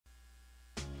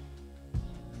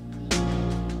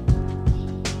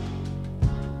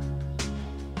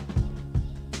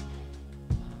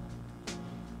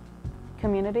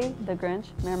community, the Grinch,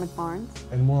 Mayor McBarnes.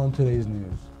 And more on today's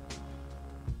news.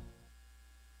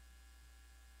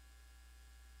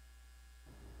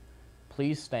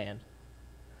 Please stand.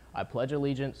 I pledge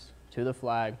allegiance to the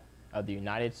flag of the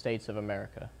United States of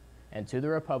America and to the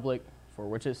republic for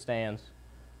which it stands,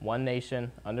 one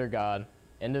nation, under God,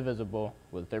 indivisible,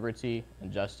 with liberty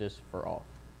and justice for all.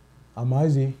 I'm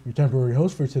Izzy, your temporary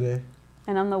host for today.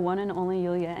 And I'm the one and only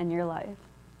Yulia in your life.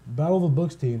 Battle of the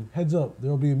Books team, heads up, there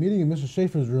will be a meeting in Mr.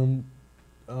 Schaefer's room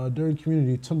during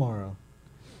community tomorrow.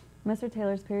 Mr.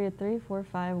 Taylor's period 3, 4,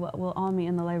 5 will all meet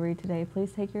in the library today.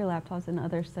 Please take your laptops and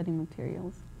other study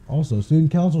materials. Also,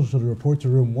 student council should report to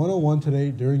room 101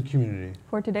 today during community.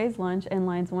 For today's lunch, in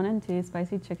lines 1 and 2,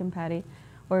 spicy chicken patty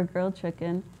or grilled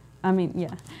chicken.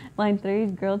 Line 3,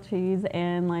 grilled cheese,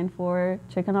 and line 4,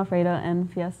 chicken alfredo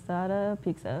and fiestada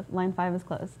pizza. Line 5 is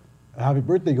closed. A happy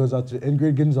birthday goes out to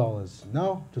Ingrid Gonzalez.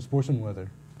 Now to sports and weather.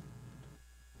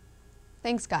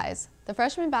 Thanks, guys. The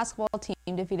freshman basketball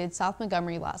team defeated South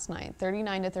Montgomery last night,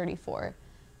 39-34.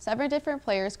 7 different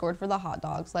players scored for the Hot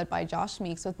Dogs, led by Josh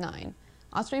Meeks with 9.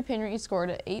 Osprey Penry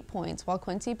scored 8 points, while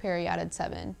Quincy Perry added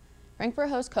 7. Frankfort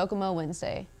hosts Kokomo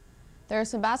Wednesday. There is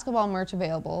some basketball merch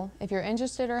available. If you're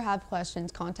interested or have questions,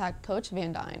 contact Coach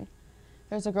Van Dyne.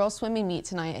 There's a girls swimming meet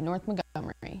tonight at North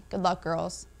Montgomery. Good luck,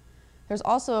 girls. There's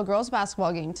also a girls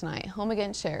basketball game tonight, home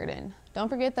against Sheridan. Don't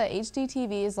forget that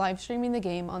HDTV is live streaming the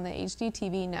game on the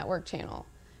HDTV network channel.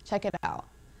 Check it out.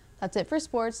 That's it for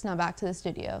sports. Now back to the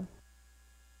studio.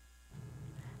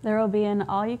 There will be an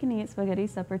all-you-can-eat spaghetti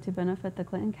supper to benefit the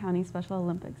Clinton County Special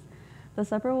Olympics. The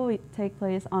supper will take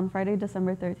place on Friday,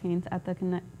 December 13th at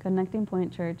the Connecting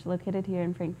Point Church, located here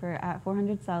in Frankfort at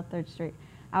 400 South 3rd Street.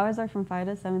 Hours are from 5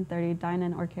 to 7:30,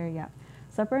 dine-in or carry-out.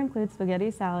 Supper includes spaghetti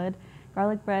salad,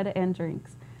 garlic bread, and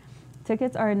drinks.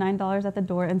 Tickets are $9 at the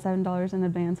door and $7 in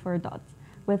advance for adults,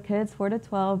 with kids 4 to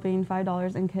 12 being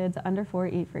 $5 and kids under 4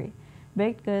 eat free.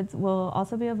 Baked goods will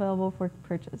also be available for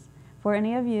purchase. For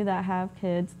any of you that have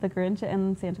kids, the Grinch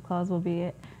and Santa Claus will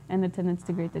be in attendance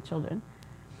to greet the children.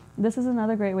 This is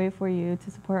another great way for you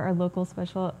to support our local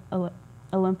Special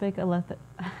Olympic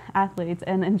athletes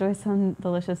and enjoy some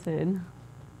delicious food.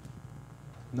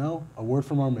 Now, a word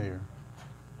from our mayor.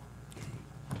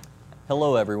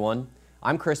 Hello, everyone.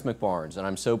 I'm Chris McBarnes, and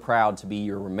I'm so proud to be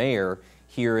your mayor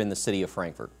here in the city of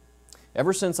Frankfort.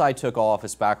 Ever since I took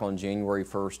office back on January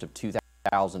 1st of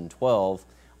 2012,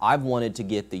 I've wanted to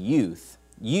get the youth,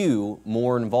 you,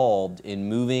 more involved in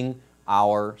moving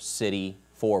our city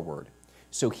forward.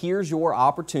 So here's your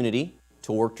opportunity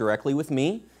to work directly with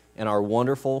me and our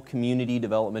wonderful Community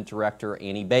Development Director,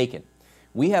 Annie Bacon.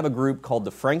 We have a group called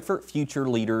the Frankfort Future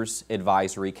Leaders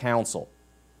Advisory Council.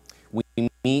 We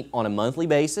meet on a monthly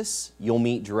basis. You'll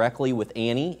meet directly with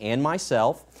Annie and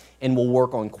myself, and we'll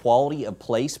work on quality of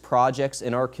place projects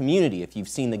in our community. If you've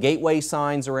seen the gateway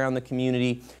signs around the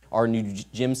community, our new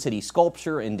Gym City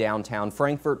sculpture in downtown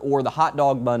Frankfort, or the hot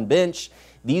dog bun bench,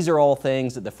 these are all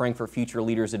things that the Frankfort Future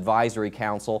Leaders Advisory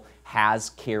Council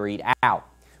has carried out.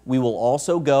 We will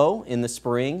also go in the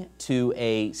spring to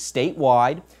a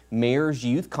statewide Mayor's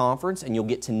Youth Conference, and you'll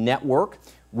get to network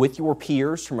with your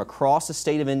peers from across the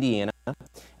state of Indiana,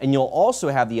 and you'll also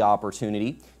have the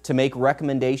opportunity to make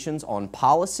recommendations on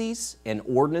policies and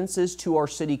ordinances to our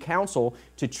City Council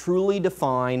to truly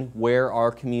define where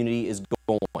our community is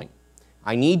going.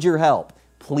 I need your help.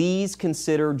 Please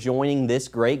consider joining this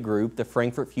great group, the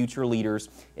Frankfort Future Leaders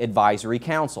Advisory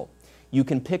Council. You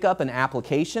can pick up an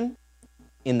application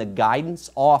in the guidance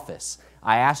office.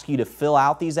 I ask you to fill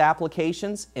out these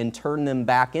applications and turn them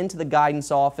back into the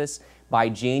guidance office by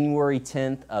January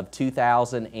 10th of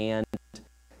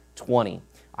 2020.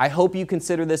 I hope you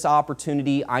consider this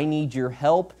opportunity. I need your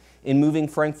help in moving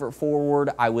Frankfort forward.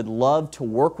 I would love to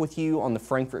work with you on the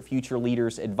Frankfort Future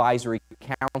Leaders Advisory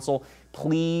Council.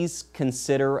 Please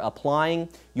consider applying.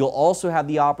 You'll also have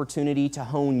the opportunity to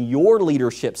hone your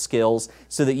leadership skills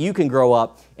so that you can grow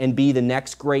up and be the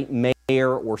next great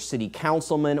mayor or city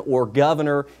councilman or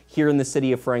governor here in the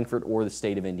city of Frankfort or the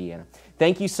state of Indiana.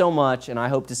 Thank you so much, and I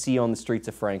hope to see you on the streets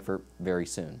of Frankfort very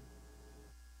soon.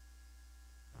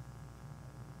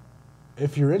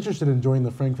 If you're interested in joining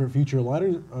the Frankfort Future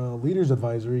Leaders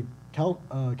Advisory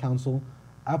Council,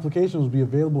 applications will be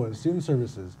available at Student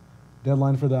Services.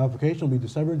 Deadline for the application will be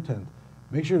December 10th.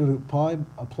 Make sure to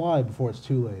apply before it's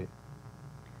too late.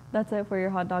 That's it for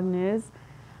your hot dog news.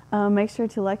 Make sure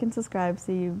to like and subscribe.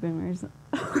 See you, boomers.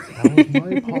 That was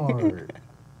my part.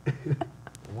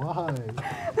 Why?